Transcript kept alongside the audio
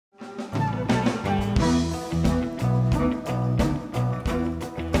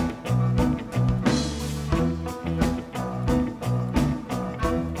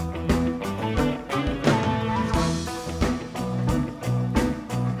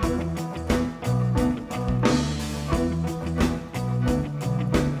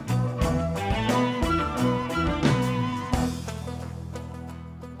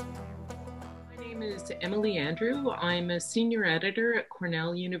Andrew. I'm a senior editor at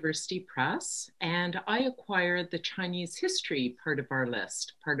Cornell University Press, and I acquired the Chinese history part of our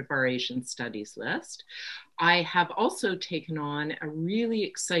list, part of our Asian studies list. I have also taken on a really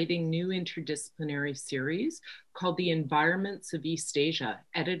exciting new interdisciplinary series called The Environments of East Asia,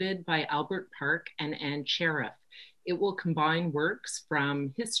 edited by Albert Park and Ann Sheriff. It will combine works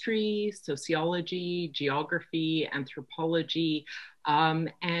from history, sociology, geography, anthropology,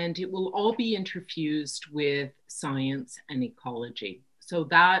 and it will all be interfused with science and ecology. So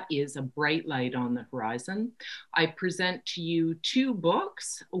that is a bright light on the horizon. I present to you two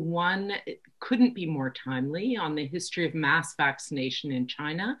books. One couldn't be more timely, on the history of mass vaccination in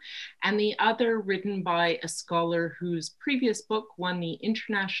China, and the other written by a scholar whose previous book won the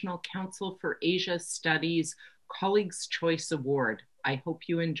International Council for Asia Studies Colleagues' Choice Award. I hope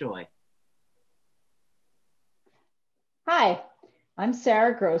you enjoy. Hi, I'm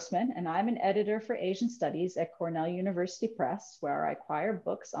Sarah Grossman, and I'm an editor for Asian Studies at Cornell University Press, where I acquire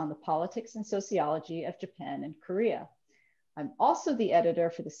books on the politics and sociology of Japan and Korea. I'm also the editor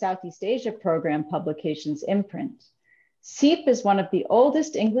for the Southeast Asia Program Publications imprint. SEEP is one of the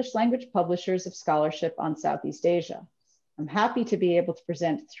oldest English language publishers of scholarship on Southeast Asia. I'm happy to be able to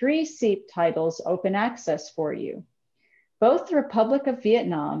present 3 SEEP titles open access for you. Both the Republic of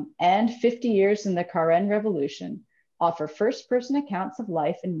Vietnam and 50 Years in the Karen Revolution offer first-person accounts of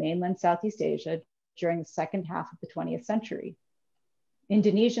life in mainland Southeast Asia during the second half of the 20th century.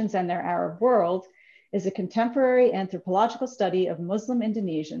 Indonesians and Their Arab World is a contemporary anthropological study of Muslim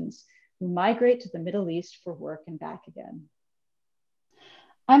Indonesians who migrate to the Middle East for work and back again.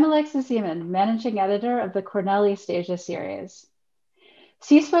 I'm Alexis Zeman, managing editor of the Cornell East Asia series.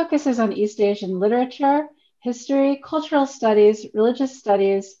 SEES focuses on East Asian literature, history, cultural studies, religious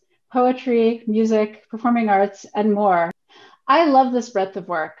studies, poetry, music, performing arts, and more. I love this breadth of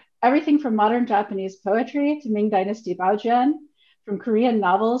work, everything from modern Japanese poetry to Ming Dynasty Baojuan, from Korean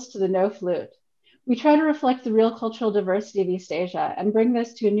novels to the No Flute. We try to reflect the real cultural diversity of East Asia and bring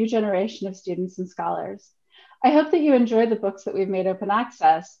this to a new generation of students and scholars. I hope that you enjoy the books that we've made open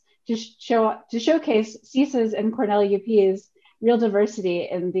access to showcase CESA's and Cornell UP's real diversity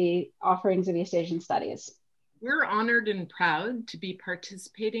in the offerings of East Asian studies. We're honored and proud to be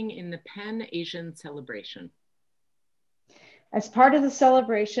participating in the Pan-Asian celebration. As part of the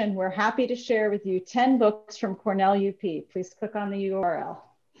celebration, we're happy to share with you 10 books from Cornell UP. Please click on the URL.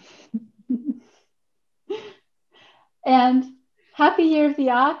 And Happy Year of the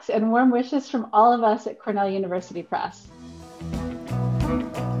Ox and warm wishes from all of us at Cornell University Press.